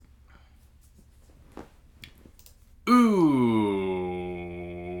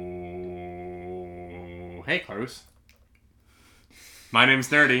Hey, Clarus. My name's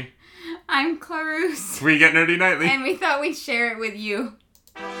Nerdy. I'm Clarus. We get Nerdy Nightly. And we thought we'd share it with you.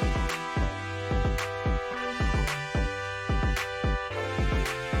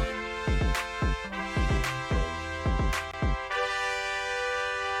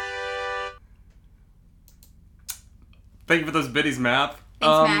 Thank you for those biddies, Math.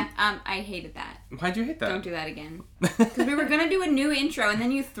 Thanks, Matt. I hated that. Why'd you hate that? Don't do that again. Because we were going to do a new intro, and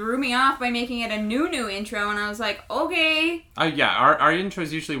then you threw me off by making it a new intro, and I was like, okay. Yeah, our intro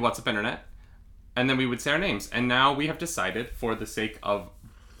is usually What's Up Internet, and then we would say our names. And now we have decided, for the sake of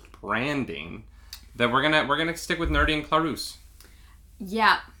branding, that we're gonna stick with Nerdy and Clarus.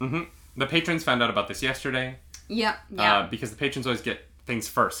 Yeah. Mm-hmm. The patrons found out about this yesterday. Yep. Because the patrons always get things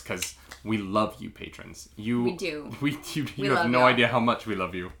first, because we love you, patrons. We do. You have no idea how much we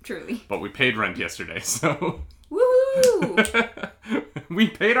love you. Truly. But we paid rent yesterday, so... Woohoo! We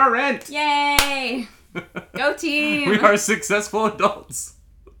paid our rent! Yay! Go team! We are successful adults.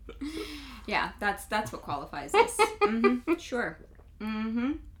 Yeah, that's what qualifies this. Mm-hmm. Sure.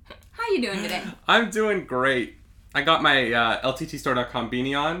 Mm-hmm. How you doing today? I'm doing great. I got my LTTstore.com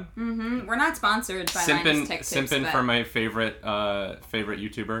beanie on. Mm-hmm. We're not sponsored by Linus Tech Tips, Simpin' for my favorite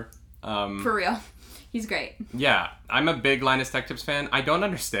YouTuber. For real. He's great. Yeah, I'm a big Linus Tech Tips fan. I don't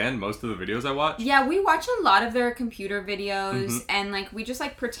understand most of the videos I watch. Yeah, we watch a lot of their computer videos, and we just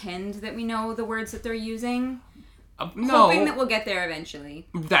pretend that we know the words that they're using. No. Hoping that we'll get there eventually.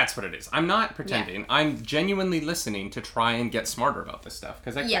 That's what it is. I'm not pretending. Yeah. I'm genuinely listening to try and get smarter about this stuff,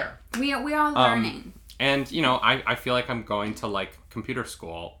 because I care. We all learning. And, I feel like I'm going to, computer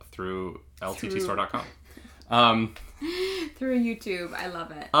school through LTTstore.com. Through YouTube. I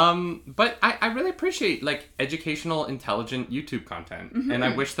love it. But I really appreciate, educational, intelligent YouTube content. Mm-hmm. And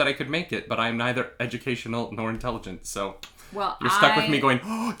I wish that I could make it, but I'm neither educational nor intelligent, so... Well, you're stuck with me going,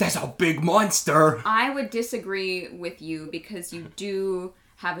 oh, that's a big monster! I would disagree with you because you do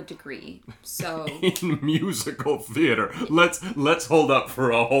have a degree, so... In musical theater. Let's hold up for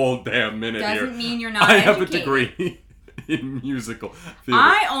a whole damn minute here. Doesn't mean you're not educated. I have a degree in musical theater.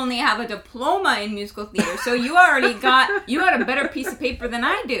 I only have a diploma in musical theater, so you got a better piece of paper than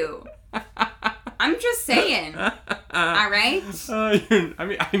I do. I'm just saying. Alright? Here's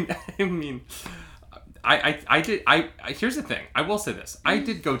the thing. I will say this. I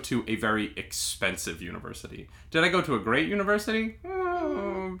did go to a very expensive university. Did I go to a great university?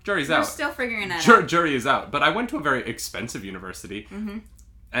 Jury's out. We're still figuring that out. Jury is out. But I went to a very expensive university,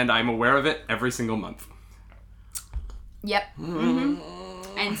 and I'm aware of it every single month. Yep.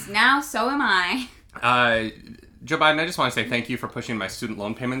 Mm-hmm. And now so am I. Joe Biden, I just want to say thank you for pushing my student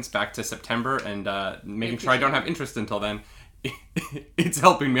loan payments back to September and making sure I don't have interest until then. It's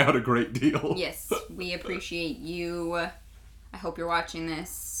helping me out a great deal. Yes, we appreciate you. I hope you're watching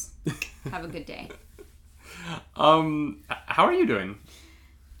this. Have a good day. How are you doing?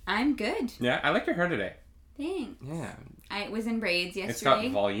 I'm good. Yeah, I like your hair today. Thanks. Yeah. I was in braids yesterday. It's got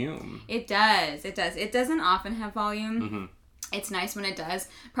volume. It does. It doesn't often have volume. Mm-hmm. It's nice when it does.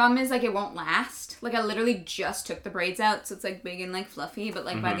 Problem is, it won't last. I literally just took the braids out, so it's, big and, fluffy, but,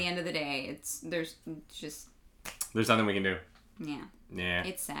 by the end of the day, there's nothing we can do. Yeah. Yeah.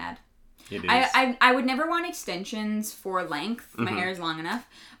 It's sad. It is. I would never want extensions for length. My hair is long enough.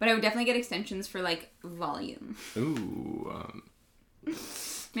 But I would definitely get extensions for, volume. Ooh.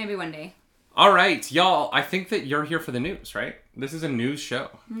 Maybe one day. All right, y'all. I think that you're here for the news, right? This is a news show.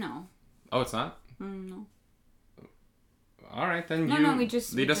 No. Oh, it's not? No. All right, then we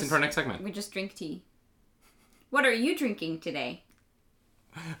just... lead us into our next segment. We just drink tea. What are you drinking today?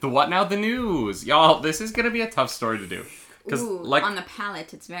 The what now? The news. Y'all, this is going to be a tough story to do. Ooh, on the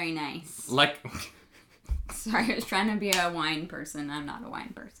palate, it's very nice. Sorry, I was trying to be a wine person. I'm not a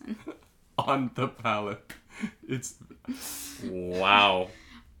wine person. On the palate. It's... Wow.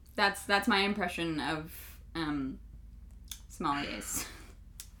 That's my impression of sommeliers.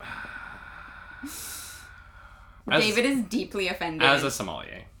 David is deeply offended. As a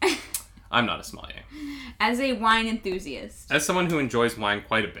sommelier. I'm not a sommelier. As a wine enthusiast. As someone who enjoys wine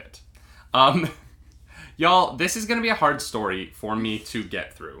quite a bit. Y'all, this is going to be a hard story for me to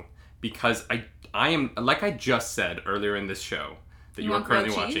get through. Because I am, like I just said earlier in this show that you are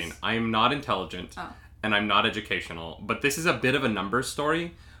currently watching, I am not intelligent and I'm not educational. But this is a bit of a numbers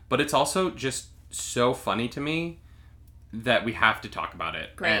story. But it's also just so funny to me that we have to talk about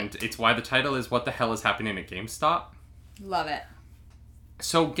it. Great. And it's why the title is What the Hell is Happening at GameStop? Love it.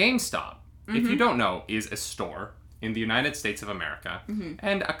 So GameStop, if you don't know, is a store in the United States of America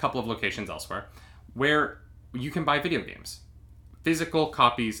and a couple of locations elsewhere where you can buy video games. Physical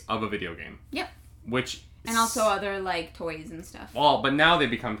copies of a video game. Yep. Which... And also other, toys and stuff. Well, but now they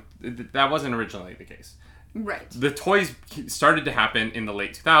become... That wasn't originally the case. Right. The toys started to happen in the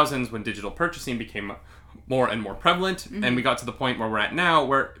late 2000s when digital purchasing became more and more prevalent, and we got to the point where we're at now,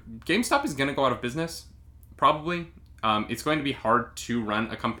 where GameStop is going to go out of business, probably. It's going to be hard to run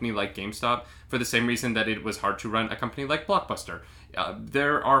a company like GameStop for the same reason that it was hard to run a company like Blockbuster.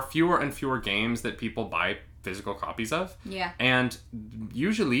 There are fewer and fewer games that people buy physical copies of. Yeah. And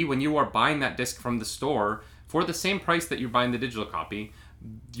usually when you are buying that disc from the store for the same price that you're buying the digital copy,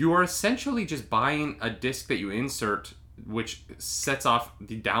 you are essentially just buying a disc that you insert, which sets off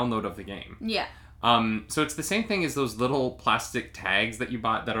the download of the game. Yeah. So it's the same thing as those little plastic tags that you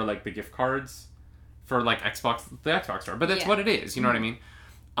bought that are like the gift cards for like the Xbox store. But that's what it is, you know what I mean?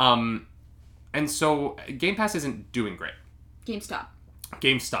 And so Game Pass isn't doing great.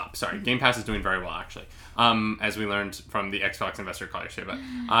 GameStop, sorry. Game Pass is doing very well, actually. As we learned from the Xbox investor call yesterday.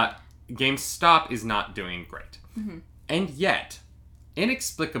 But GameStop is not doing great. Mm-hmm. And yet,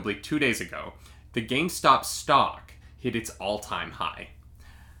 inexplicably 2 days ago, the GameStop stock hit its all-time high.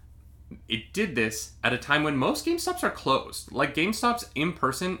 It did this at a time when most GameStops are closed. Like, GameStops in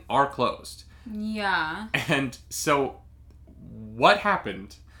person are closed. Yeah. And so, what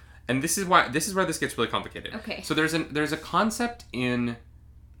happened? And this is where this gets really complicated. Okay. So there's a concept in,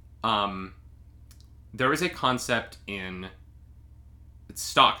 there is a concept in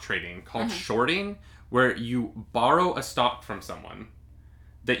stock trading called shorting, where you borrow a stock from someone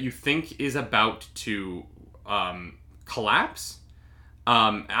that you think is about to collapse.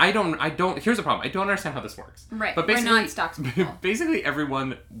 Here's the problem. I don't understand how this works. Right. But basically, we're not stocks people. Basically,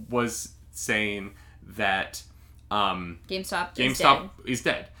 everyone was saying that GameStop is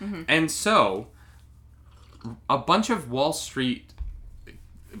dead. Mm-hmm. And so, a bunch of Wall Street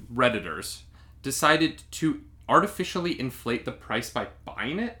Redditors decided to artificially inflate the price by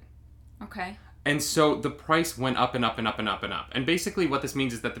buying it. Okay. And so the price went up and up and up and up and up. And basically what this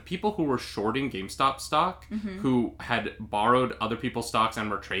means is that the people who were shorting GameStop stock, who had borrowed other people's stocks and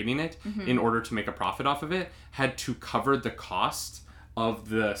were trading it in order to make a profit off of it, had to cover the cost of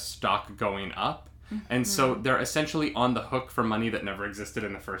the stock going up. And so they're essentially on the hook for money that never existed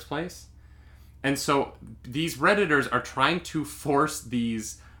in the first place. And so these Redditors are trying to force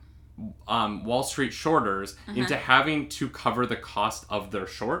these Wall Street shorters into having to cover the cost of their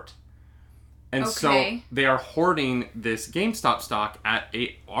short. And so they are hoarding this GameStop stock at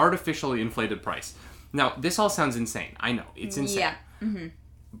a artificially inflated price. Now, this all sounds insane. I know. It's insane. Yeah. Mm-hmm.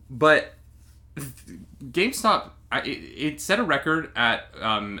 But GameStop, it set a record at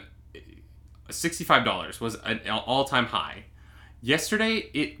 $65 was an all-time high. Yesterday,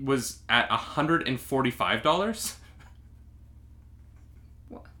 it was at $145.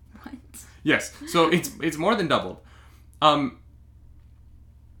 What? Yes. So it's more than doubled.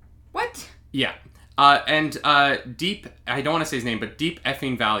 What? Yeah. And Deep, I don't want to say his name, but Deep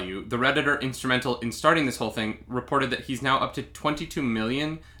Effing Value, the Redditor instrumental in starting this whole thing, reported that he's now up to $22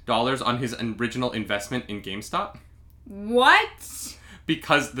 million on his original investment in GameStop. What?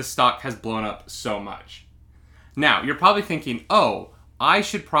 Because the stock has blown up so much. Now, you're probably thinking, oh, I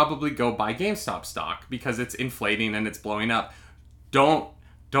should probably go buy GameStop stock because it's inflating and it's blowing up. Don't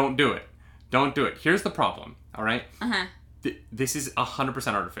do it. Don't do it. Here's the problem, all right? Uh-huh. This is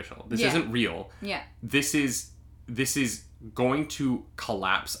 100% artificial. This isn't real. Yeah. This is going to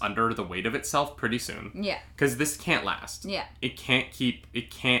collapse under the weight of itself pretty soon. Yeah. Because this can't last. Yeah. It can't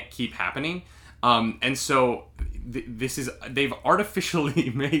keep happening. And so they've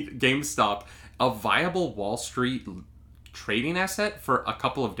artificially made GameStop a viable Wall Street trading asset for a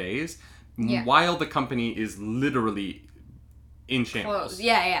couple of days, while the company is literally in shambles.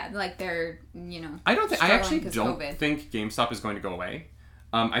 Yeah. Like they're, I actually don't think GameStop is going to go away.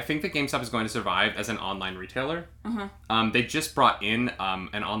 I think that GameStop is going to survive as an online retailer. They just brought in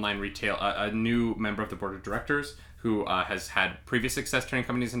an online a new member of the board of directors who has had previous success turning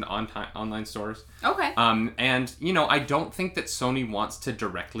companies into online stores. Okay. And, I don't think that Sony wants to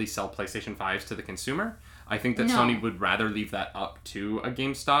directly sell PlayStation 5s to the consumer. I think that Sony would rather leave that up to a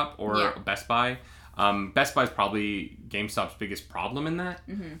GameStop or Best Buy. Best Buy is probably GameStop's biggest problem in that.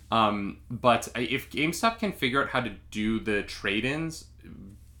 But if GameStop can figure out how to do the trade-ins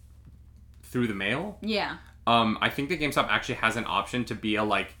through the mail, I think that GameStop actually has an option to be a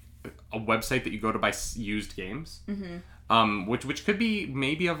website that you go to buy used games, which could be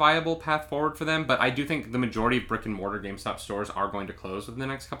maybe a viable path forward for them. But I do think the majority of brick and mortar GameStop stores are going to close within the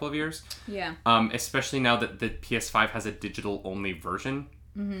next couple of years. Yeah. Especially now that the PS5 has a digital only version.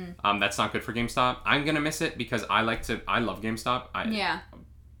 That's not good for GameStop. I'm gonna miss it because I love GameStop.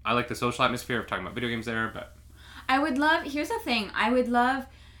 I like the social atmosphere of talking about video games there, but here's the thing, I would love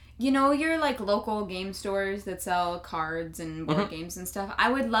You know your, like, local game stores that sell cards and board games and stuff?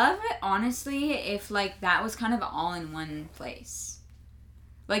 I would love it, honestly, if, like, that was kind of all in one place.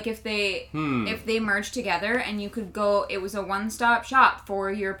 Like, if they merged together and you could go... It was a one-stop shop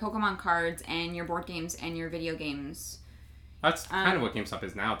for your Pokemon cards and your board games and your video games. That's kind of what GameStop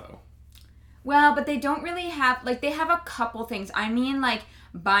is now, though. Well, but they don't really have... Like, they have a couple things. I mean, like,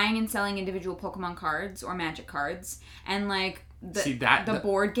 buying and selling individual Pokemon cards or Magic cards. And, like... The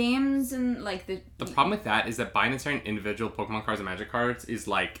board games and like the problem with that is that buying and selling individual Pokemon cards and Magic cards is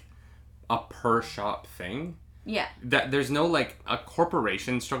like a per shop thing. Yeah. That there's no like a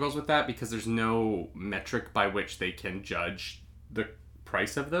corporation struggles with that because there's no metric by which they can judge the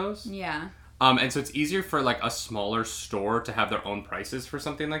price of those. Yeah. And so it's easier for like a smaller store to have their own prices for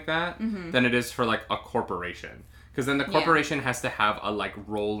something like that than it is for like a corporation, because then the corporation has to have a like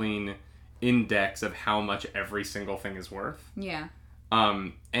rolling index of how much every single thing is worth. Yeah.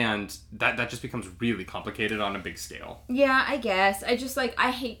 And that just becomes really complicated on a big scale. Yeah, I guess. I just like, I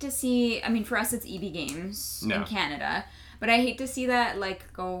hate to see, I mean, for us it's EB Games in Canada, but I hate to see that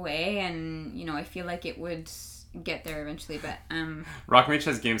like go away, and you know, I feel like it would get there eventually, but Rockmage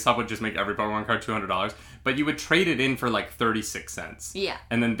says GameStop would just make every Pokemon card $200, but you would trade it in for like 36 cents. Yeah.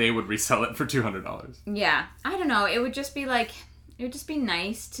 And then they would resell it for $200. Yeah. I don't know. It would just be like, it would just be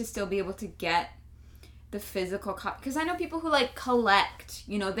nice to still be able to get the physical copy, because I know people who like collect,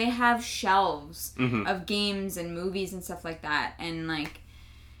 you know, they have shelves of games and movies and stuff like that, and like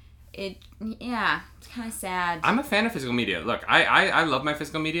it's kind of sad. I'm a fan of physical media. Look, I love my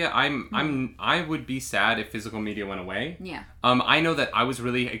physical media. I would be sad if physical media went away. Yeah. I know that I was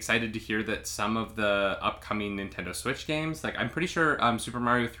really excited to hear that some of the upcoming Nintendo Switch games, like I'm pretty sure Super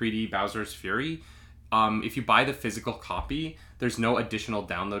Mario 3D Bowser's Fury, if you buy the physical copy, there's no additional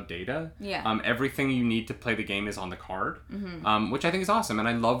download data. Yeah. Everything you need to play the game is on the card, which I think is awesome, and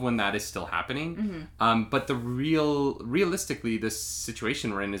I love when that is still happening. But realistically, the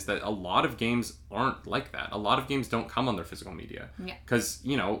situation we're in is that a lot of games aren't like that. A lot of games don't come on their physical media. Yeah. Because,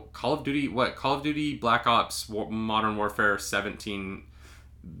 you know, Call of Duty Black Ops Modern Warfare 17,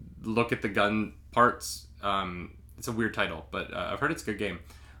 look at the gun parts. It's a weird title, but I've heard it's a good game.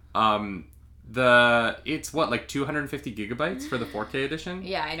 It's what, like 250 gigabytes for the 4K edition?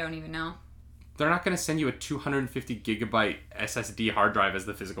 Yeah, I don't even know. They're not going to send you a 250 gigabyte SSD hard drive as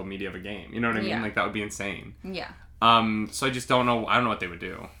the physical media of a game. You know what I mean? Like, that would be insane. Yeah. So I just don't know. I don't know what they would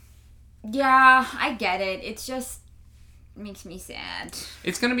do. Yeah, I get it. It's just makes me sad.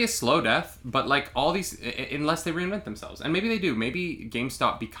 It's going to be a slow death, but like all these, unless they reinvent themselves. And maybe they do. Maybe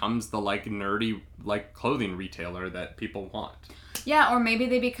GameStop becomes the like nerdy like clothing retailer that people want. Yeah, or maybe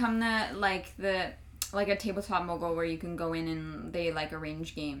they become a tabletop mogul where you can go in and they like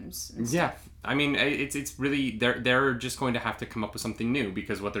arrange games and stuff. Yeah, I mean it's really they're just going to have to come up with something new,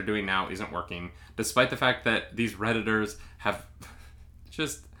 because what they're doing now isn't working, despite the fact that these Redditors have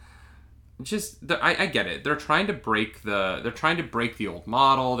I get it. They're trying to break the old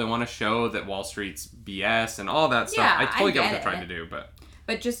model. They want to show that Wall Street's BS and all that stuff. I totally get what they're trying to do, but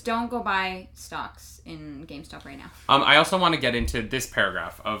just don't go buy stocks in GameStop right now. I also want to get into this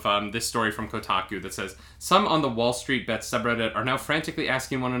paragraph of this story from Kotaku that says, some on the Wall Street Bets subreddit are now frantically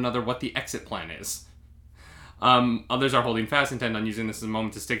asking one another what the exit plan is. Others are holding fast, intent on using this as a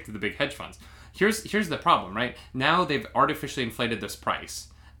moment to stick to the big hedge funds. Here's the problem, right? Now they've artificially inflated this price,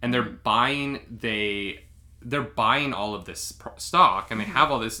 and they're buying all of this stock, and they have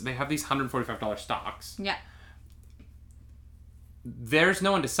all this. They have these $145 stocks. Yeah. There's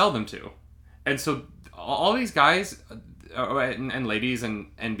no one to sell them to, and so all these guys and ladies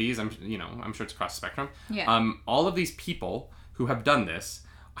and NBs, I'm sure it's across the spectrum. Yeah. All of these people who have done this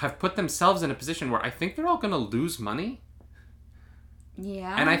have put themselves in a position where I think they're all going to lose money.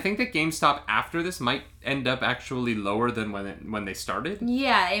 Yeah. And I think that GameStop after this might end up actually lower than when they started.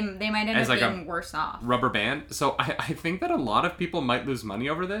 Yeah, they might end up like being worse off. Rubber band. So I think that a lot of people might lose money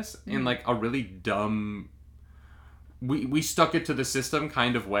over this in like a really dumb, we stuck it to the system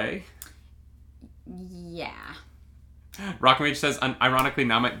kind of way. Yeah. Rockmage says, ironically,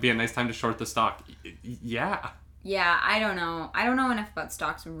 now might be a nice time to short the stock. Yeah. Yeah, I don't know. I don't know enough about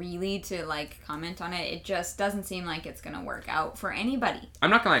stocks really to like comment on it. It just doesn't seem like it's going to work out for anybody.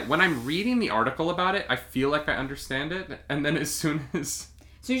 I'm not going to lie. When I'm reading the article about it, I feel like I understand it. And then as soon as...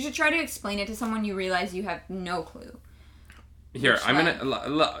 So you should try to explain it to someone you realize you have no clue. Here,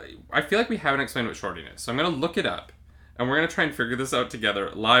 I feel like we haven't explained what shorting is. So I'm going to look it up. And we're going to try and figure this out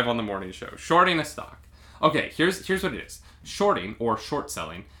together live on the morning show. Shorting a stock. Okay, here's what it is. Shorting, or short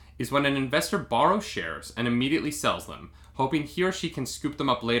selling, is when an investor borrows shares and immediately sells them, hoping he or she can scoop them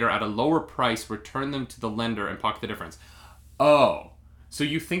up later at a lower price, return them to the lender, and pocket the difference. Oh, So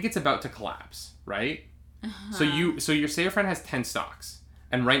you think it's about to collapse, right? Uh-huh. So you say your friend has 10 stocks.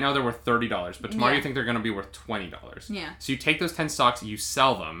 And right now they're worth $30, but tomorrow you think they're going to be worth $20. Yeah. So you take those 10 stocks, you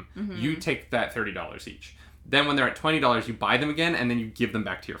sell them, you take that $30 each. Then when they're at $20, you buy them again, and then you give them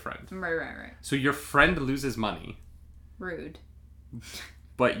back to your friend. Right. So your friend loses money. Rude.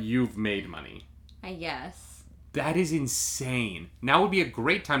 But you've made money. I guess. That is insane. Now would be a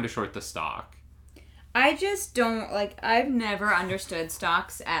great time to short the stock. I just don't, like, I've never understood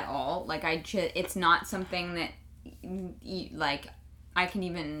stocks at all. Like, it's not something that, like, I can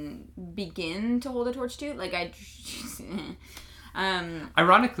even begin to hold a torch to. Like,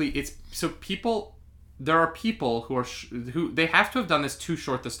 Ironically, it's, so people, there are people who they have to have done this to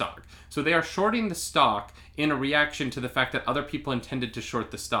short the stock. So they are shorting the stock in a reaction to the fact that other people intended to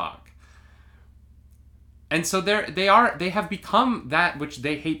short the stock. And so they have become that which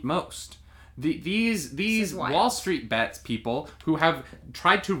they hate most. These Wall Street bets people who have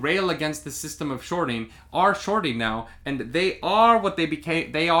tried to rail against the system of shorting are shorting now, and they are what they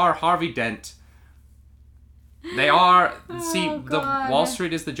became. They are Harvey Dent. They are the Wall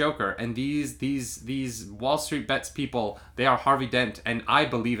Street is the Joker, and these Wall Street bets people, they are Harvey Dent, and I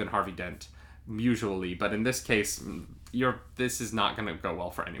believe in Harvey Dent usually, but in this case, this is not going to go well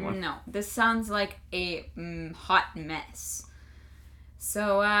for anyone. No, this sounds like a hot mess.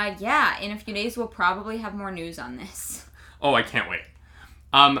 So, in a few days, we'll probably have more news on this. Oh, I can't wait.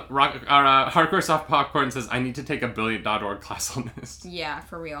 Hardcore Soft Popcorn says, I need to take a Brilliant.org class on this. Yeah,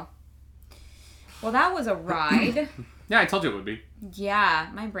 for real. Well, that was a ride. Yeah, I told you it would be. Yeah,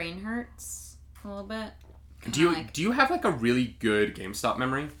 my brain hurts a little bit. Do you have, like, a really good GameStop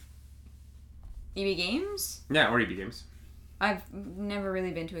memory? EB Games? Yeah, or EB Games. I've never really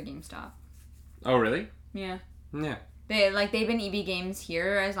been to a GameStop. Oh, really? Yeah. Yeah. They've been EB Games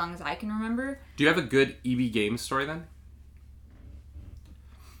here as long as I can remember. Do you have a good EB Games story then?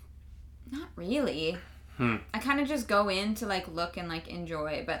 Not really. I kind of just go in to like look and like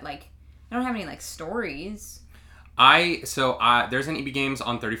enjoy, but like I don't have any like stories. There's an EB Games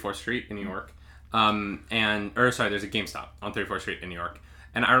on 34th Street in New York. There's a GameStop on 34th Street in New York.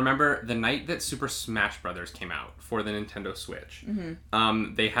 And I remember the night that Super Smash Brothers came out for the Nintendo Switch,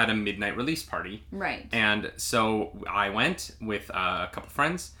 they had a midnight release party. Right. And so I went with a couple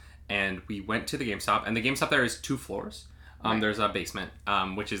friends, and we went to the GameStop. And the GameStop there is 2 floors. Right. There's a basement,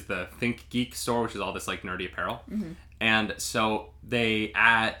 which is the Think Geek store, which is all this like nerdy apparel. Mm-hmm. And so they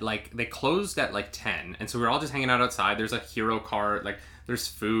closed at like 10. And so we were all just hanging out outside. There's a hero cart, like there's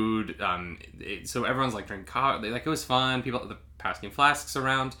food. So everyone's like drinking coffee. Like it was fun. People passing flasks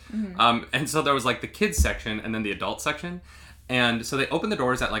around. Mm-hmm. And so there was like the kids section and then the adult section. And so they opened the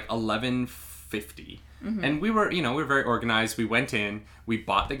doors at like 11:50. Mm-hmm. And we were very organized. We went in, we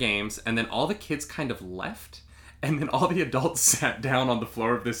bought the games, and then all the kids kind of left. And then all the adults sat down on the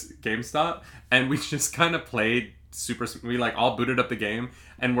floor of this GameStop, and we just kind of played we like all booted up the game,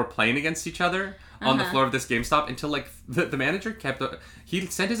 and we're playing against each other on the floor of this GameStop until like the manager he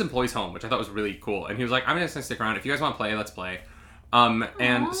sent his employees home, which I thought was really cool. And he was like, I'm just gonna stick around. If you guys want to play, let's play.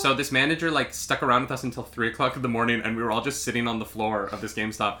 And so this manager like stuck around with us until 3:00 in the morning, and we were all just sitting on the floor of this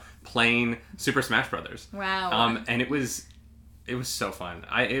GameStop playing Super Smash Brothers. Wow. And it was so fun.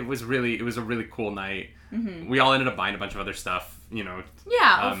 It was a really cool night. Mm-hmm. We all ended up buying a bunch of other stuff,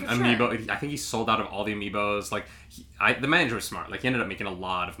 Yeah. For Amiibo. Sure. I think he sold out of all the Amiibos. Like, the manager was smart. Like, he ended up making a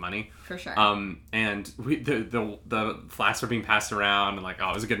lot of money. For sure. And the flasks were being passed around, and like,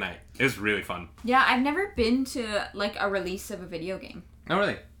 it was a good night. It was really fun. Yeah, I've never been to like a release of a video game. Oh,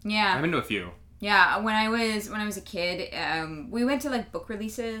 really? Yeah. I've been to a few. Yeah, when I was a kid, we went to like book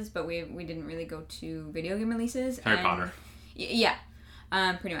releases, but we didn't really go to video game releases. Harry Potter. Yeah.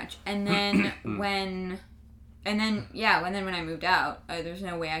 Pretty much. And then when I moved out, there's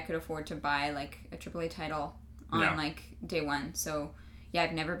no way I could afford to buy like a AAA title on like day one. So yeah,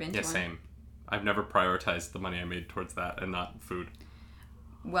 I've never been to one. Yeah, same. I've never prioritized the money I made towards that and not food.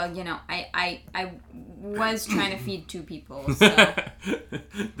 Well, I was trying to feed 2 people. So.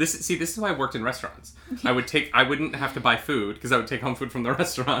 This is why I worked in restaurants. I wouldn't have to buy food because I would take home food from the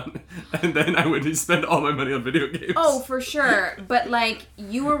restaurant, and then I would spend all my money on video games. Oh, for sure. But like,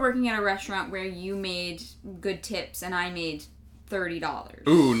 you were working at a restaurant where you made good tips, and I made $30.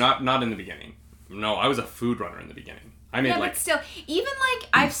 Ooh, not in the beginning. No, I was a food runner in the beginning. I made but still, even like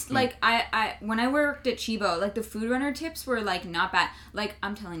I when I worked at Chibo, like the food runner tips were like not bad. Like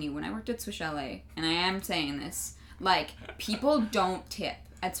I'm telling you, when I worked at Swiss Chalet, and I am saying this, like people don't tip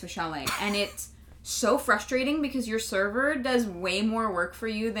at Swiss Chalet, and it's so frustrating because your server does way more work for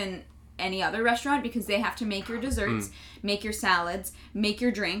you than any other restaurant because they have to make your desserts, make your salads, make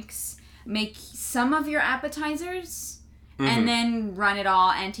your drinks, make some of your appetizers. and then run it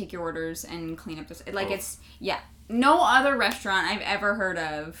all and take your orders and clean up the... Like, it's... Yeah. No other restaurant I've ever heard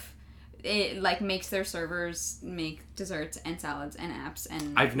of, it, like, makes their servers make desserts and salads and apps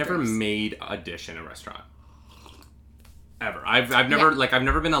and... I've never made a dish in a restaurant. Ever. I've never I've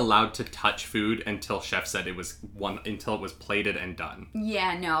never been allowed to touch food until chef said it was until it was plated and done.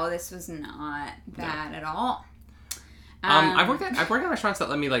 Yeah, no, this was not bad at all. I've worked at restaurants that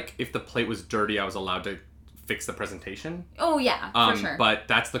let me, like, if the plate was dirty, I was allowed to fix the presentation. Oh yeah, for sure. But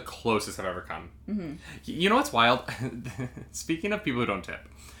that's the closest I've ever come. Mm-hmm. You know what's wild? Speaking of people who don't tip,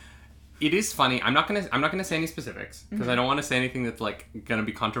 it is funny. I'm not gonna say any specifics because I don't want to say anything that's, like, gonna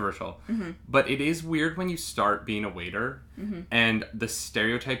be controversial. Mm-hmm. But it is weird when you start being a waiter and the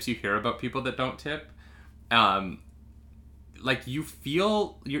stereotypes you hear about people that don't tip. Like, you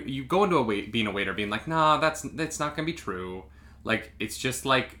feel you go into being a waiter being like, nah, that's not gonna be true. Like, it's just,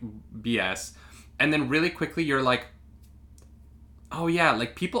 like, BS. And then really quickly you're like, oh yeah,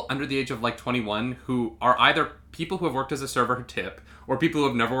 like, people under the age of, like, 21 who are either people who have worked as a server who tip, or people who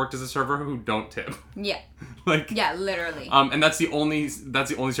have never worked as a server who don't tip. Yeah. Like, yeah, literally. And that's the only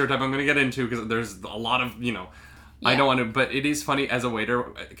stereotype I'm gonna get into because there's a lot of, I don't want to, but it is funny as a waiter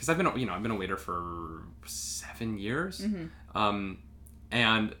because I've been a waiter for 7 years,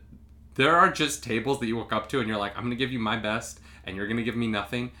 and there are just tables that you walk up to and you're like, I'm gonna give you my best, and you're gonna give me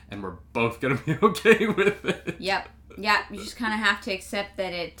nothing, and we're both gonna be okay with it. Yep. Yeah, you just kind of have to accept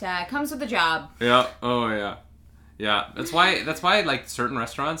that it comes with the job. Yeah. Oh yeah. Yeah. That's why like certain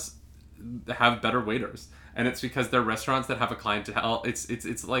restaurants have better waiters, and it's because they're restaurants that have a clientele. It's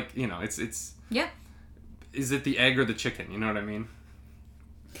like, it's. Yeah. Is it the egg or the chicken? You know what I mean?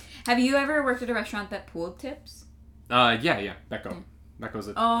 Have you ever worked at a restaurant that pooled tips? Yeah. Becco. Becco's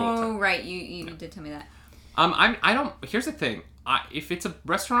a pool tip. Oh right, you did tell me that. I don't. Here's the thing. If it's a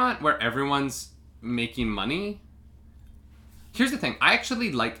restaurant where everyone's making money. Here's the thing. I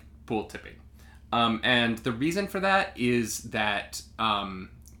actually like pool tipping. And the reason for that is that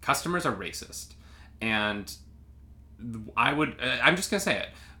customers are racist. And I'm just going to say it.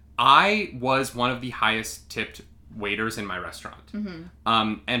 I was one of the highest tipped waiters in my restaurant.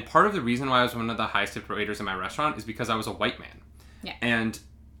 Mm-hmm. And part of the reason why I was one of the highest tipped waiters in my restaurant is because I was a white man. Yeah. And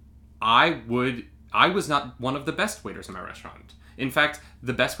I was not one of the best waiters in my restaurant. In fact,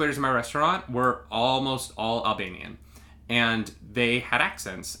 the best waiters in my restaurant were almost all Albanian. And they had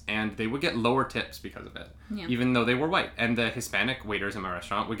accents, and they would get lower tips because of it, even though they were white. And the Hispanic waiters in my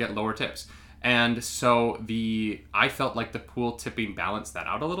restaurant would get lower tips. And so I felt like the pool tipping balanced that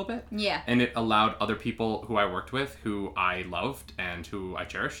out a little bit. Yeah. And it allowed other people who I worked with, who I loved and who I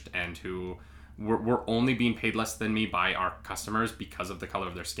cherished, and who were only being paid less than me by our customers because of the color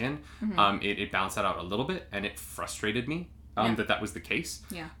of their skin. Mm-hmm. It balanced that out a little bit, and it frustrated me. That was the case.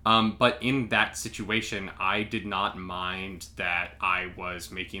 Yeah. But in that situation, I did not mind that I was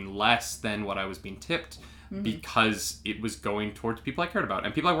making less than what I was being tipped because it was going towards people I cared about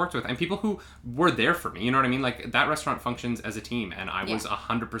and people I worked with and people who were there for me. You know what I mean? Like, that restaurant functions as a team, and I was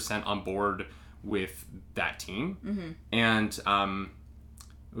 100% on board with that team. Mm-hmm. And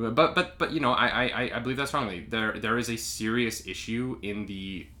but I believe that strongly. There is a serious issue in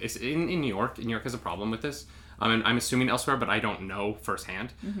New York. New York has a problem with this. And I'm assuming elsewhere, but I don't know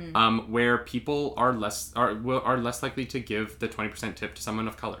firsthand. Mm-hmm. Where people are less likely to give the 20% tip to someone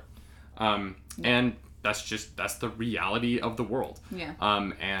of color, and that's the reality of the world. Yeah.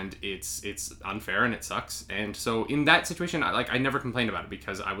 And it's unfair and it sucks. And so in that situation, I never complained about it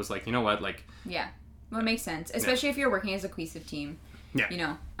because I was like, you know what, like. Yeah, well, it makes sense, especially if you're working as a cohesive team. Yeah. You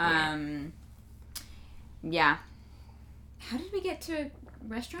know. Yeah. How did we get to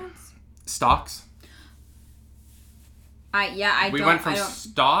restaurants? Stocks. We went from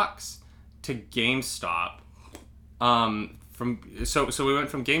stocks to GameStop. So we went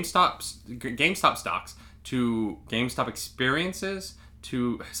from GameStop stocks to GameStop experiences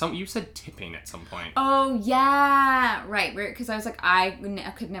to you said tipping at some point. Oh yeah, right. Because I was like, I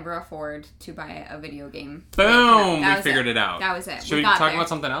could never afford to buy a video game. Boom! We figured it out. That was it. Should we talk about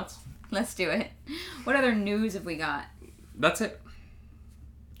something else? Let's do it. What other news have we got? That's it.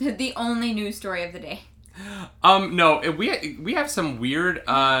 The only news story of the day. No, we have some weird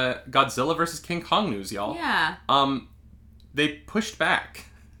Godzilla versus King Kong news, y'all. Yeah. They pushed back.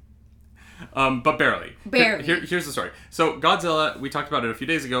 But barely. Barely. Here's the story. So Godzilla, we talked about it a few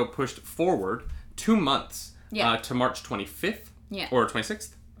days ago, pushed forward 2 months to March 25th or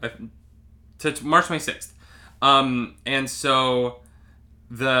 26th to March 26th. And so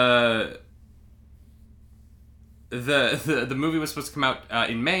the movie was supposed to come out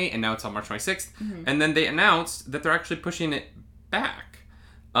in May, and now it's on March 26th. Mm-hmm. And then they announced that they're actually pushing it back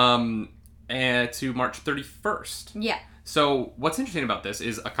to March 31st. Yeah. So what's interesting about this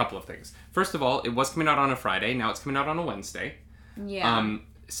is a couple of things. First of all, it was coming out on a Friday. Now it's coming out on a Wednesday. Yeah.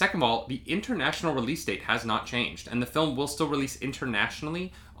 Second of all, the international release date has not changed, and the film will still release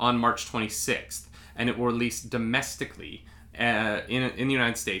internationally on March 26th, and it will release domestically in the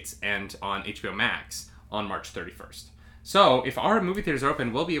United States and on HBO Max on March 31st. So if our movie theaters are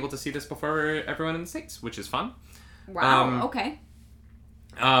open, we'll be able to see this before everyone in the States, which is fun. Wow. Okay.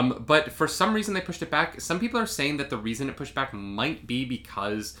 But for some reason they pushed it back. Some people are saying that the reason it pushed back might be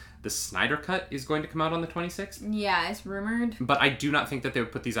because the Snyder Cut is going to come out on the 26th. Yeah, it's rumored. But I do not think that they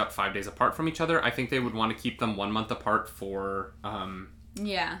would put these out 5 days apart from each other. I think they would want to keep them 1 month apart for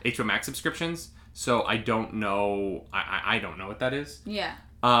HBO Max subscriptions. So I don't know. I don't know what that is. Yeah.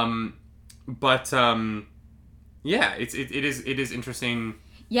 Yeah, it is interesting.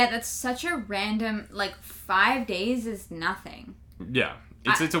 Yeah, that's such a random, 5 days is nothing. Yeah.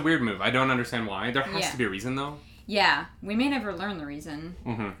 It's a weird move. I don't understand why. There has to be a reason, though. Yeah, we may never learn the reason.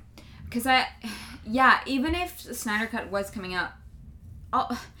 Mm-hmm. Because even if the Snyder Cut was coming out,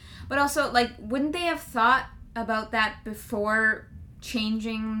 but also, wouldn't they have thought about that before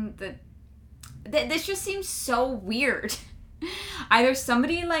changing the... This just seems so weird. Either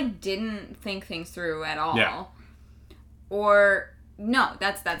somebody, didn't think things through at all, or... No,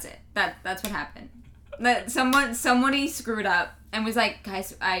 that's it. That's what happened. That somebody screwed up and was like,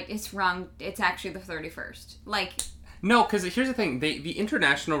 guys, it's wrong. It's actually the 31st. No, because here's the thing. The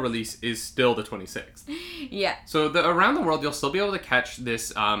international release is still the 26th. Yeah. So around the world, you'll still be able to catch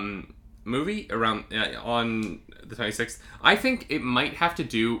this movie around on the 26th. I think it might have to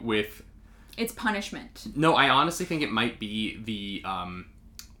do with... It's punishment. No, I honestly think it might be the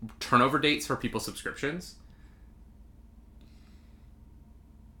turnover dates for people's subscriptions.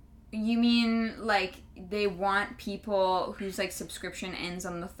 You mean, they want people whose, subscription ends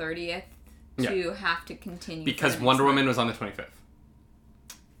on the 30th to have to continue? Because Wonder Woman was on the 25th.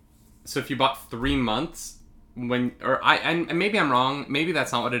 So if you bought 3 months, and maybe I'm wrong, maybe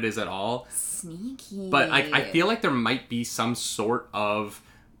that's not what it is at all. Sneaky. But I feel like there might be some sort of...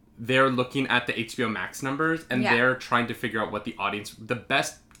 They're looking at the HBO Max numbers, and they're trying to figure out what the audience... The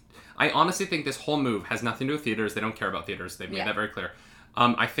best... I honestly think this whole move has nothing to do with theaters. They don't care about theaters. They've made that very clear.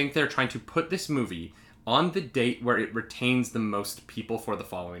 I think they're trying to put this movie on the date where it retains the most people for the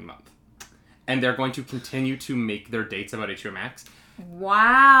following month. And they're going to continue to make their dates about HBO Max.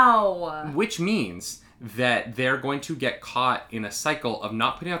 Wow. Which means that they're going to get caught in a cycle of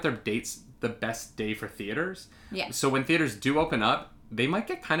not putting out their dates the best day for theaters. Yeah. So when theaters do open up, they might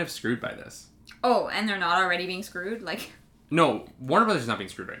get kind of screwed by this. Oh, and they're not already being screwed? No, Warner Brothers is not being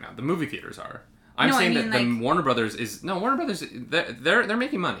screwed right now. The movie theaters are. I'm saying that the Warner Brothers is... No, Warner Brothers, they're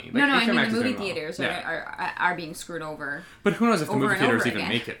making money. I mean the movie theaters are being screwed over. But who knows if the movie theaters even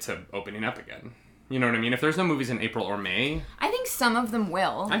make it to opening up again. You know what I mean? If there's no movies in April or May... I think some of them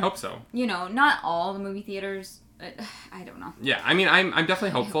will. I hope so. Not all the movie theaters... I don't know. Yeah, I mean, I'm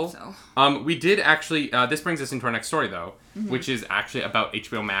definitely hopeful. I hope so. We did actually... this brings us into our next story, though, which is actually about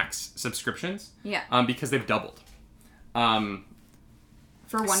HBO Max subscriptions. Yeah. Because they've doubled. For Wonder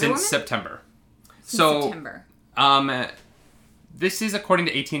Woman? Since September. September. This is according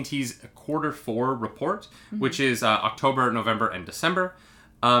to AT&T's quarter 4 report, which is October, November, and December.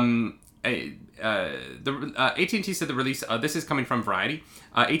 AT&T said the release... this is coming from Variety.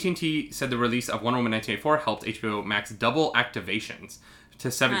 AT&T said the release of Wonder Woman 1984 helped HBO Max double activations to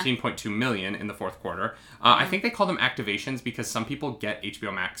 17.2 million in the fourth quarter. I think they call them activations because some people get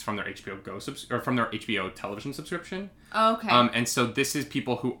HBO Max from their HBO Go or from their HBO television subscription. Oh, okay. And so this is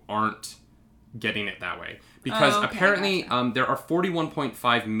people who aren't getting it that way. Because apparently there are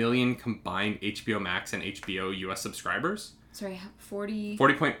 41.5 million combined HBO Max and HBO US subscribers. Sorry,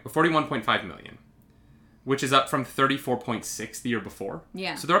 41.5 million. Which is up from 34.6 the year before.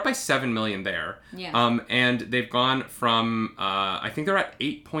 Yeah. So they're up by 7 million there. Yeah. And they've gone from, I think they're at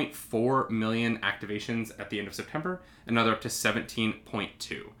 8.4 million activations at the end of September, and now they're up to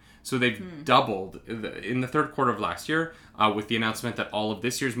 17.2. So they've doubled in the third quarter of last year with the announcement that all of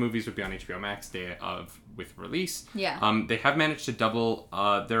this year's movies would be on HBO Max day of with release. Yeah. They have managed to double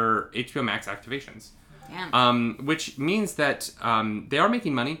their HBO Max activations. Damn. Which means that they are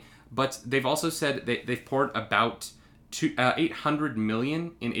making money, but they've also said they've poured about 800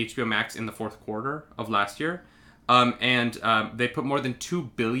 million in HBO Max in the fourth quarter of last year. And they put more than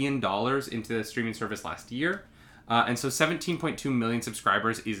 $2 billion into the streaming service last year. And so 17.2 million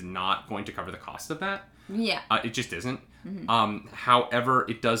subscribers is not going to cover the cost of that. Yeah. It just isn't. However,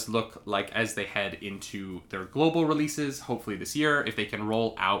 it does look like as they head into their global releases, hopefully this year, if they can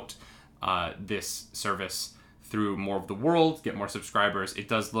roll out this service through more of the world, get more subscribers. It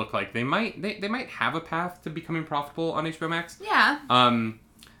does look like they might have a path to becoming profitable on HBO Max. Yeah.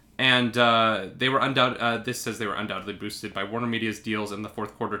 And they were this says they were undoubtedly boosted by Warner Media's deals in the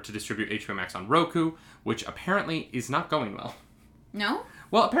fourth quarter to distribute HBO Max on Roku, which apparently is not going well. No?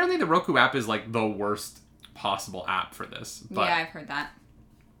 Well, apparently the Roku app is like the worst possible app for this. But... Yeah, I've heard that.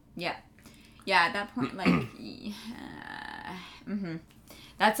 Yeah. Yeah, at that point, like...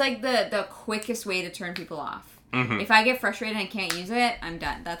 That's like the quickest way to turn people off. Mm-hmm. If I get frustrated and can't use it, I'm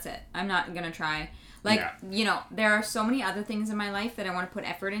done. That's it. I'm not going to try. Like, you know, there are so many other things in my life that I want to put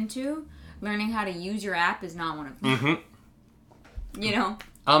effort into. Learning how to use your app is not one of them. Mm-hmm. You know?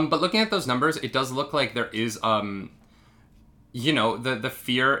 But looking at those numbers, it does look like there is, you know, the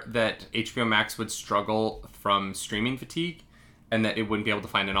fear that HBO Max would struggle from streaming fatigue and that it wouldn't be able to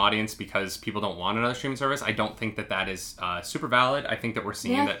find an audience because people don't want another streaming service. I don't think that is super valid. I think that we're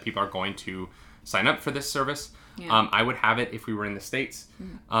seeing that people are going to sign up for this service. Yeah. I would have it if we were in the States.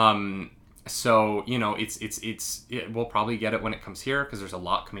 Mm-hmm. So, you know, we'll probably get it when it comes here because there's a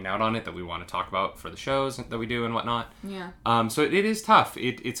lot coming out on it that we want to talk about for the shows that we do and whatnot. Yeah. So it is tough.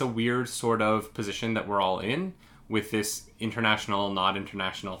 It's a weird sort of position that we're all in with this international, not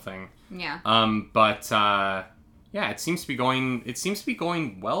international thing. Yeah. Yeah, it seems to be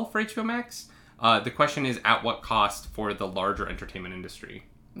going well for HBO Max. The question is at what cost for the larger entertainment industry?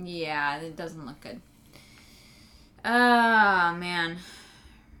 Yeah, it doesn't look good. Oh, man.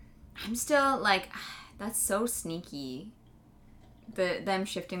 I'm still like, that's so sneaky. Them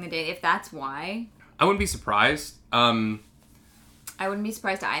shifting the date, if that's why. I wouldn't be surprised. I wouldn't be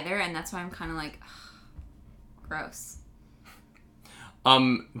surprised either, and that's why I'm kind of like, ugh, gross.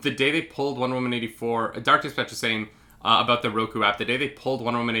 The day they pulled Wonder Woman 84, Dark Dispatch is saying about the Roku app, the day they pulled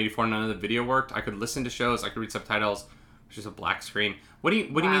Wonder Woman 84, none of the video worked. I could listen to shows, I could read subtitles, which is a black screen. What do you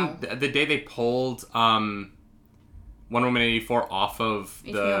mean? The day they pulled Wonder Woman 84 off of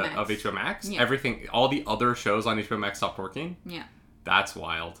HBO Max, yeah. Everything, all the other shows on HBO Max stopped working. Yeah, that's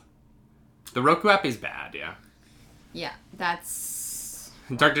wild. The Roku app is bad. Yeah. Yeah, that's.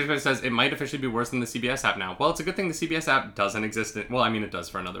 Dark Dispatch says it might officially be worse than the CBS app now. Well, it's a good thing the CBS app doesn't exist. Well, I mean, it does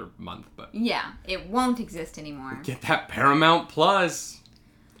for another month, but yeah, it won't exist anymore. Get that Paramount Plus.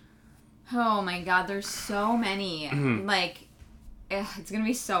 Oh my God, there's so many. Like, it's gonna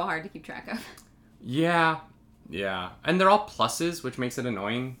be so hard to keep track of. Yeah. Yeah, and they're all pluses, which makes it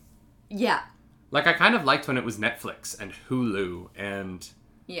annoying. Yeah. Like, I kind of liked when it was Netflix and Hulu and...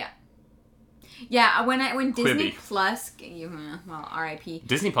 Yeah. Yeah, when Disney Plus... Well, R.I.P.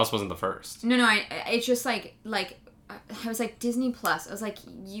 Disney Plus wasn't the first. No, it's just like... I was like, Disney Plus. I was like,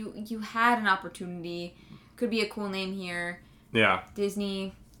 you had an opportunity. Could be a cool name here. Yeah.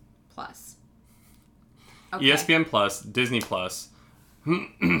 Disney Plus. Okay. ESPN Plus, Disney Plus...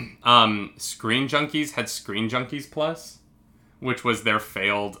 Screen Junkies had Screen Junkies Plus, which was their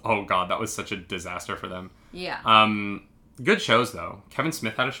failed. Oh God, that was such a disaster for them. Yeah. Good shows though. Kevin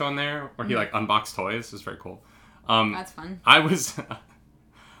Smith had a show on there where he like unboxed toys. It was very cool. That's fun. I was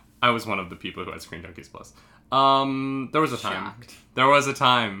one of the people who had Screen Junkies Plus. There was a time. Shocked. There was a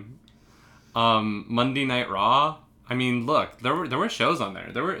time. Monday Night Raw. I mean, look, there were shows on there.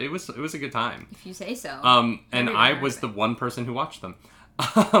 It was a good time. If you say so. And I was the one person who watched them.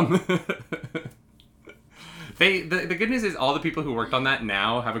 The good news is all the people who worked on that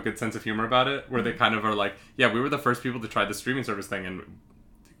now have a good sense of humor about it, where they kind of are like, yeah, we were the first people to try the streaming service thing, and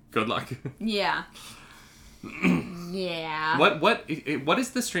good luck. Yeah. Yeah. What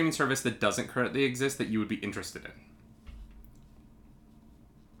is the streaming service that doesn't currently exist that you would be interested in?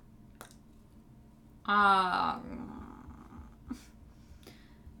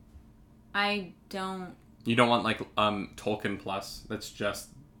 I don't... You don't want, like, Tolkien Plus? That's just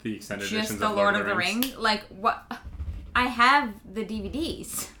the extended editions of Lord of the Rings? Like, what? I have the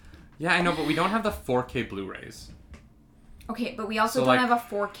DVDs. Yeah, I know, but we don't have the 4K Blu-rays. Okay, but we also don't have a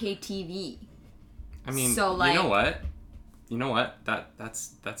 4K TV. I mean, so, like, You know what?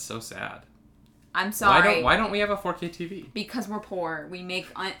 That's so sad. I'm sorry. Why don't we have a 4K TV? Because we're poor. We make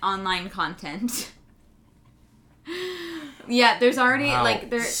online content. Yeah, there's already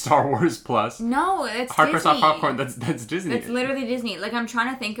Star Wars Plus. No, it's Hardcore Disney. Soft Popcorn. That's Disney. It's literally Disney. Like, I'm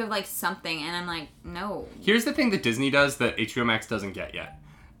trying to think of like something, and I'm like, no. Here's the thing that Disney does that HBO Max doesn't get yet.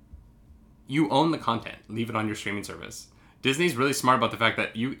 You own the content. Leave it on your streaming service. Disney's really smart about the fact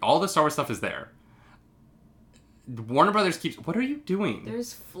that all the Star Wars stuff is there. Warner Brothers keeps... What are you doing?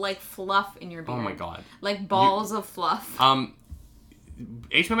 There's like fluff in your beard. Oh my God. Like balls of fluff.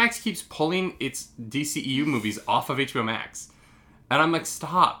 HBO Max keeps pulling its DCEU movies off of HBO Max. And I'm like,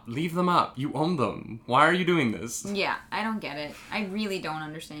 stop. Leave them up. You own them. Why are you doing this? Yeah, I don't get it. I really don't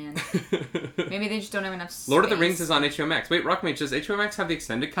understand. Maybe they just don't have enough space. Lord of the Rings is on HBO Max. Wait, Rockmage, does HBO Max have the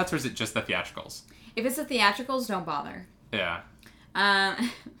extended cuts or is it just the theatricals? If it's the theatricals, don't bother. Yeah.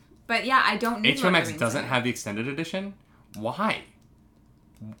 But yeah, I don't need HBO Max doesn't have the extended edition? Why?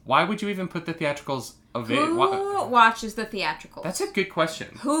 Why would you even put the theatricals available? Who watches the theatricals? That's a good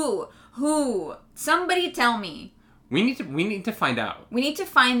question. Who? Somebody tell me. We need to find out. We need to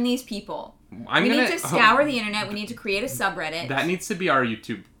find these people. We need to scour the internet. We need to create a subreddit. That needs to be our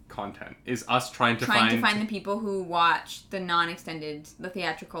YouTube content. Is us trying to find the people who watch the non-extended, the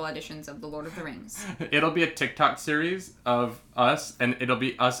theatrical editions of The Lord of the Rings. It'll be a TikTok series of us, and it'll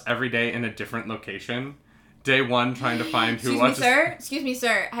be us every day in a different location. Day one, trying to find who watches. Excuse me,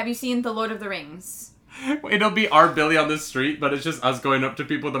 sir. Have you seen The Lord of the Rings? It'll be our Billy on the street, but it's just us going up to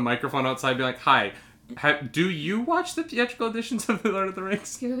people with a microphone outside, be like, "Hi, do you watch the theatrical editions of The Lord of the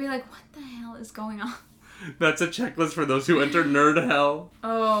Rings?" People will be like, "What the hell is going on?" That's a checklist for those who enter nerd hell.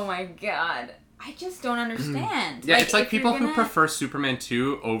 Oh my god. I just don't understand. Yeah, it's like people who prefer Superman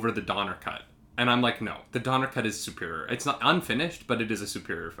 2 over the Donner cut. And I'm like, no, the Donner cut is superior. It's not unfinished, but it is a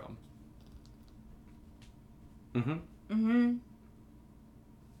superior film.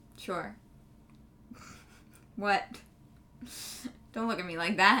 Sure. What? Don't look at me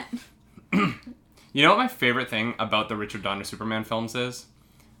like that. You know what my favorite thing about the Richard Donner Superman films is?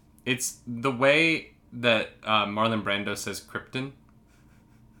 It's the way that Marlon Brando says Krypton.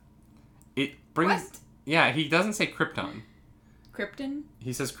 It brings... What? Yeah, he doesn't say Krypton. Krypton?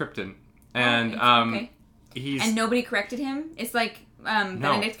 He says Krypton. And okay. He's... And nobody corrected him? It's like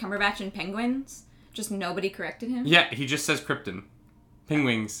Benedict Cumberbatch in Penguins? Just nobody corrected him? Yeah, he just says Krypton.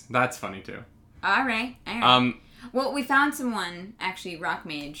 Penguins. That's funny too. Alright. Well, we found someone, actually,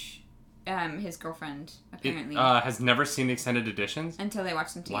 Rockmage, his girlfriend, apparently. Has never seen the extended editions? Until they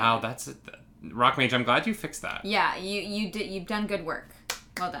watched them together. Wow, that's... Rockmage, I'm glad you fixed that. Yeah, you've done good work.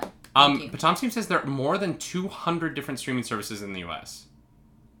 Well done. Thank you. But Tom Steam says there are more than 200 different streaming services in the US.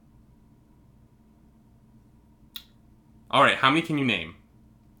 Alright, how many can you name?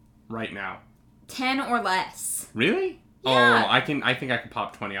 Right now. 10 or less. Really? Yeah. Oh, I think I could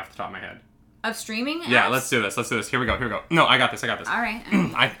pop 20 off the top of my head. Of streaming apps? Yeah, let's do this. Here we go. No, I got this. Alright.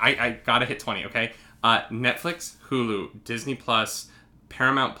 I gotta hit 20, okay? Netflix, Hulu, Disney Plus,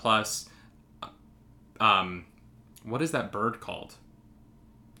 Paramount Plus, what is that bird called?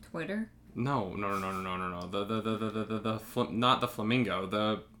 Twitter? No. Not the flamingo.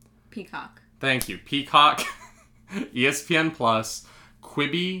 The Peacock. Thank you. Peacock, ESPN Plus,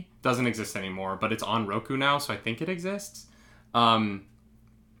 Quibi doesn't exist anymore, but it's on Roku now, so I think it exists. Are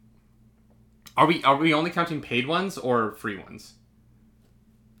we only counting paid ones or free ones?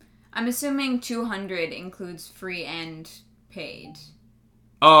 I'm assuming 200 includes free and paid.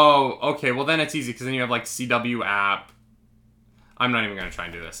 Oh, okay. Well, then it's easy because then you have like CW app. I'm not even gonna try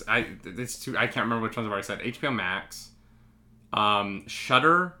and do this. I can't remember which ones I've already said. HBO Max,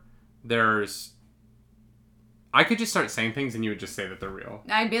 Shudder. I could just start saying things and you would just say that they're real.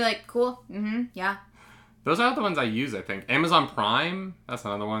 I'd be like, cool. Yeah. Those are the ones I use, I think. Amazon Prime. That's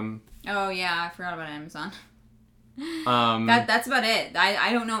another one. Oh yeah, I forgot about Amazon. That's about it.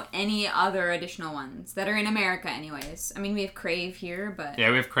 I don't know any other additional ones that are in America anyways. I mean, we have Crave here, but... Yeah,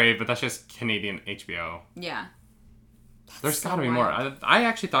 we have Crave, but that's just Canadian HBO. Yeah. There's gotta be more. I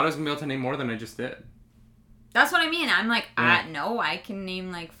actually thought I was gonna be able to name more than I just did. That's what I mean. I'm like, no, I can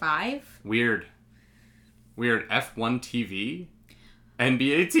name like 5. Weird. F1 TV?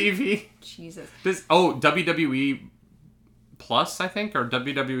 NBA TV? Jesus. WWE Plus, I think, or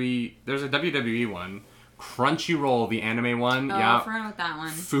WWE... There's a WWE one. Crunchyroll, the anime one. Oh, yeah. I forgot about that one.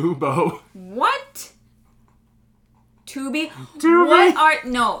 Fubo. What? Tubi? What are...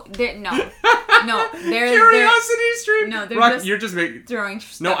 No. Curiosity Stream? No, they're Rock, just... You're just making... Throwing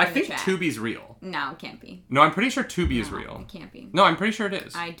stuff No, I in think the chat. Tubi's real. No, it can't be. No, I'm pretty sure Tubi is real. It can't be. No, I'm pretty sure it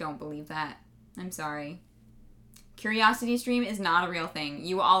is. I don't believe that. I'm sorry. Curiosity Stream is not a real thing.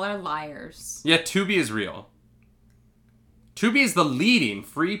 You all are liars. Yeah, Tubi is real. Tubi is the leading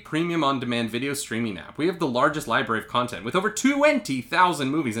free premium on-demand video streaming app. We have the largest library of content with over 20,000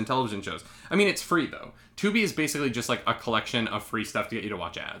 movies and television shows. I mean, it's free, though. Tubi is basically just like a collection of free stuff to get you to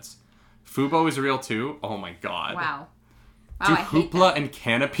watch ads. Fubo is real, too. Oh, my God. Wow. Do Hoopla and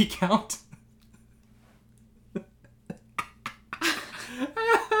Canopy count?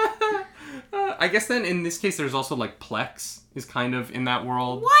 I guess then, in this case, there's also, like, Plex is kind of in that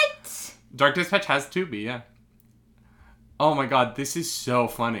world. What? Dark Dispatch has Tubi, yeah. Oh my God, this is so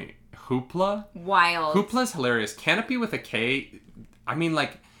funny. Hoopla? Wild. Hoopla's hilarious. Canopy with a K. I mean,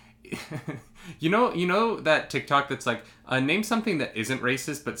 like, you know that TikTok that's like, Name something that isn't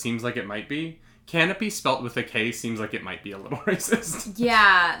racist but seems like it might be. Canopy spelt with a K seems like it might be a little racist.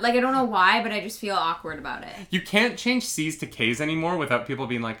 Yeah, like I don't know why, but I just feel awkward about it. You can't change C's to K's anymore without people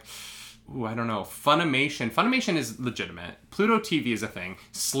being like, ooh, I don't know. Funimation. Funimation is legitimate. Pluto TV is a thing.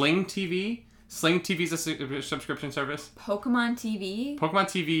 Sling TV. Sling TV is a subscription service. Pokemon TV? Pokemon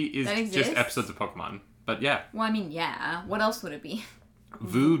TV is just episodes of Pokemon. But yeah. Well, I mean, yeah. What else would it be?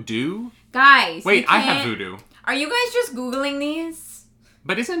 Voodoo? Guys, wait, I have Voodoo. Are you guys just Googling these?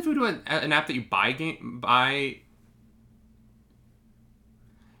 But isn't Voodoo an app that you buy?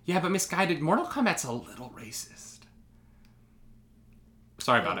 Yeah, but Misguided. Mortal Kombat's a little racist.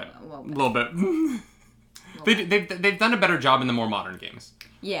 Sorry about it. A little bit. They've done a better job in the more modern games.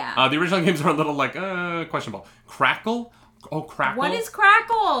 Yeah. The original games are a little like questionable. Crackle? Oh, Crackle. What is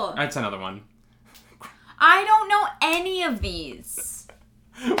Crackle? That's another one. I don't know any of these.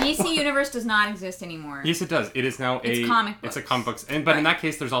 DC Universe does not exist anymore. Yes, it does. It is now it's comic books. It's a comic books. But in that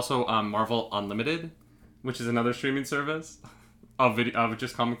case, there's also Marvel Unlimited, which is another streaming service of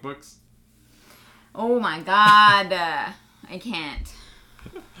just comic books. Oh my god. I can't.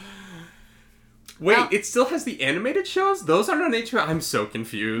 Wait, it still has the animated shows? Those aren't on HBO? I'm so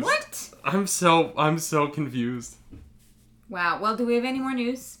confused. What? I'm so confused. Wow. Well, do we have any more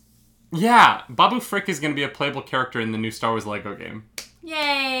news? Yeah. Babu Frick is going to be a playable character in the new Star Wars Lego game.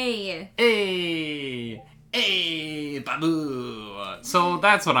 Yay! Hey, Babu! So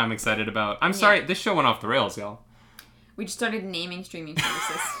that's what I'm excited about. I'm sorry, this show went off the rails, y'all. We just started naming streaming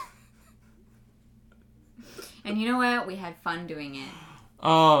services. And you know what? We had fun doing it.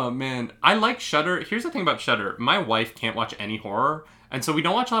 Oh, man. I like Shudder. Here's the thing about Shudder. My wife can't watch any horror, and so we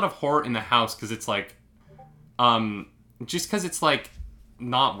don't watch a lot of horror in the house because it's like, just because it's like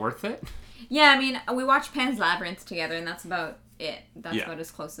not worth it. Yeah, I mean, we watch Pan's Labyrinth together, and that's about it. That's about as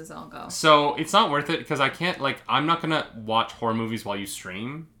close as I'll go. So it's not worth it because I can't, like, I'm not gonna watch horror movies while you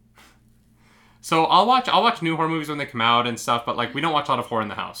stream. So I'll watch new horror movies when they come out and stuff, but like we don't watch a lot of horror in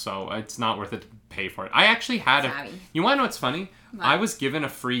the house, so it's not worth it to pay for it. I actually had you want to know what's funny? What? I was given a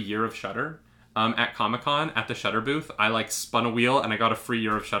free year of Shudder at Comic-Con at the Shudder booth. I like spun a wheel and I got a free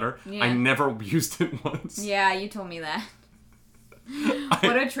year of Shudder. Yeah. I never used it once. Yeah, you told me that.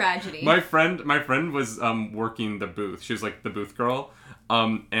 What a tragedy. My friend was working the booth. She was like the booth girl.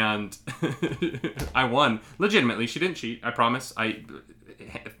 And I won. Legitimately, she didn't cheat. I promise.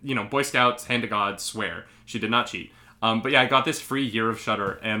 Boy Scouts, hand to God, swear. She did not cheat. But yeah, I got this free year of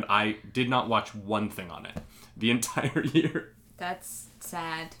Shudder, and I did not watch one thing on it the entire year. That's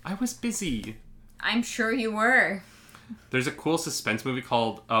sad. I was busy. I'm sure you were. There's a cool suspense movie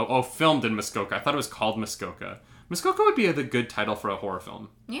called, filmed in Muskoka. I thought it was called Muskoka. Muskoka would be the good title for a horror film.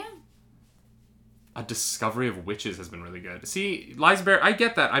 Yeah. A Discovery of Witches has been really good. See, Liza Bear, I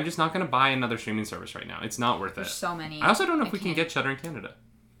get that. I'm just not going to buy another streaming service right now. It's not worth it. There's so many. I also don't know if we can get Shudder in Canada.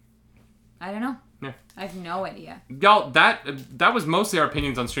 I don't know. Yeah. I have no idea. Y'all, that was mostly our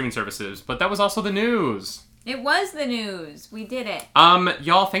opinions on streaming services, but that was also the news. It was the news. We did it.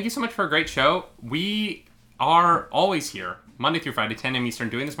 Y'all, thank you so much for a great show. We are always here, Monday through Friday, 10 a.m. Eastern,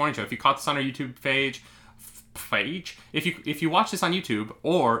 doing this morning show. If you caught this on our YouTube page, if you watch this on YouTube,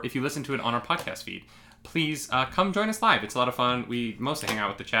 or if you listen to it on our podcast feed, please come join us live. It's a lot of fun. We mostly hang out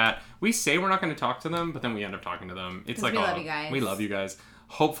with the chat. We say we're not going to talk to them, but then we end up talking to them. It's like, we love you guys. We love you guys.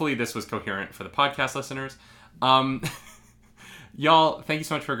 Hopefully this was coherent for the podcast listeners. Y'all, thank you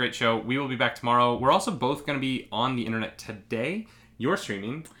so much for a great show. We will be back tomorrow. We're also both going to be on the internet today. You're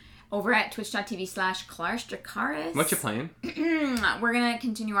streaming over at twitch.tv/Clarsh Dracaris. What you playing? We're going to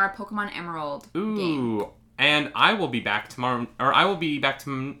continue our Pokemon Emerald game. And I will be back tomorrow, or I will be back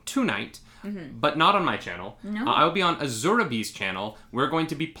tonight, but not on my channel. No. I will be on Azurabee's channel. We're going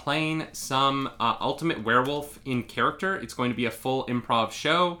to be playing some Ultimate Werewolf in character. It's going to be a full improv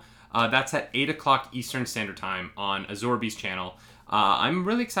show. That's at 8 o'clock Eastern Standard Time on Azurabee's channel. I'm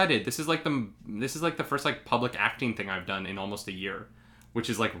really excited. This is like the first like public acting thing I've done in almost a year, which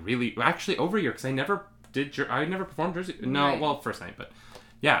is like really actually over a year because I never performed Jersey. No, right. Well, first night, but.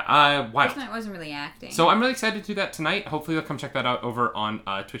 Yeah, wild. First night wasn't really acting. So I'm really excited to do that tonight. Hopefully you'll come check that out over on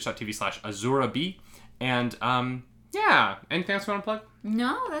twitch.tv/Azurabee. And, yeah. Anything else you want to plug?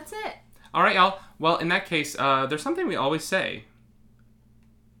 No, that's it. All right, y'all. Well, in that case, there's something we always say.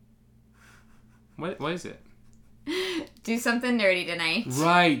 What is it? Do something nerdy tonight.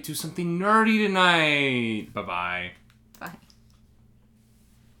 Right. Do something nerdy tonight. Bye-bye.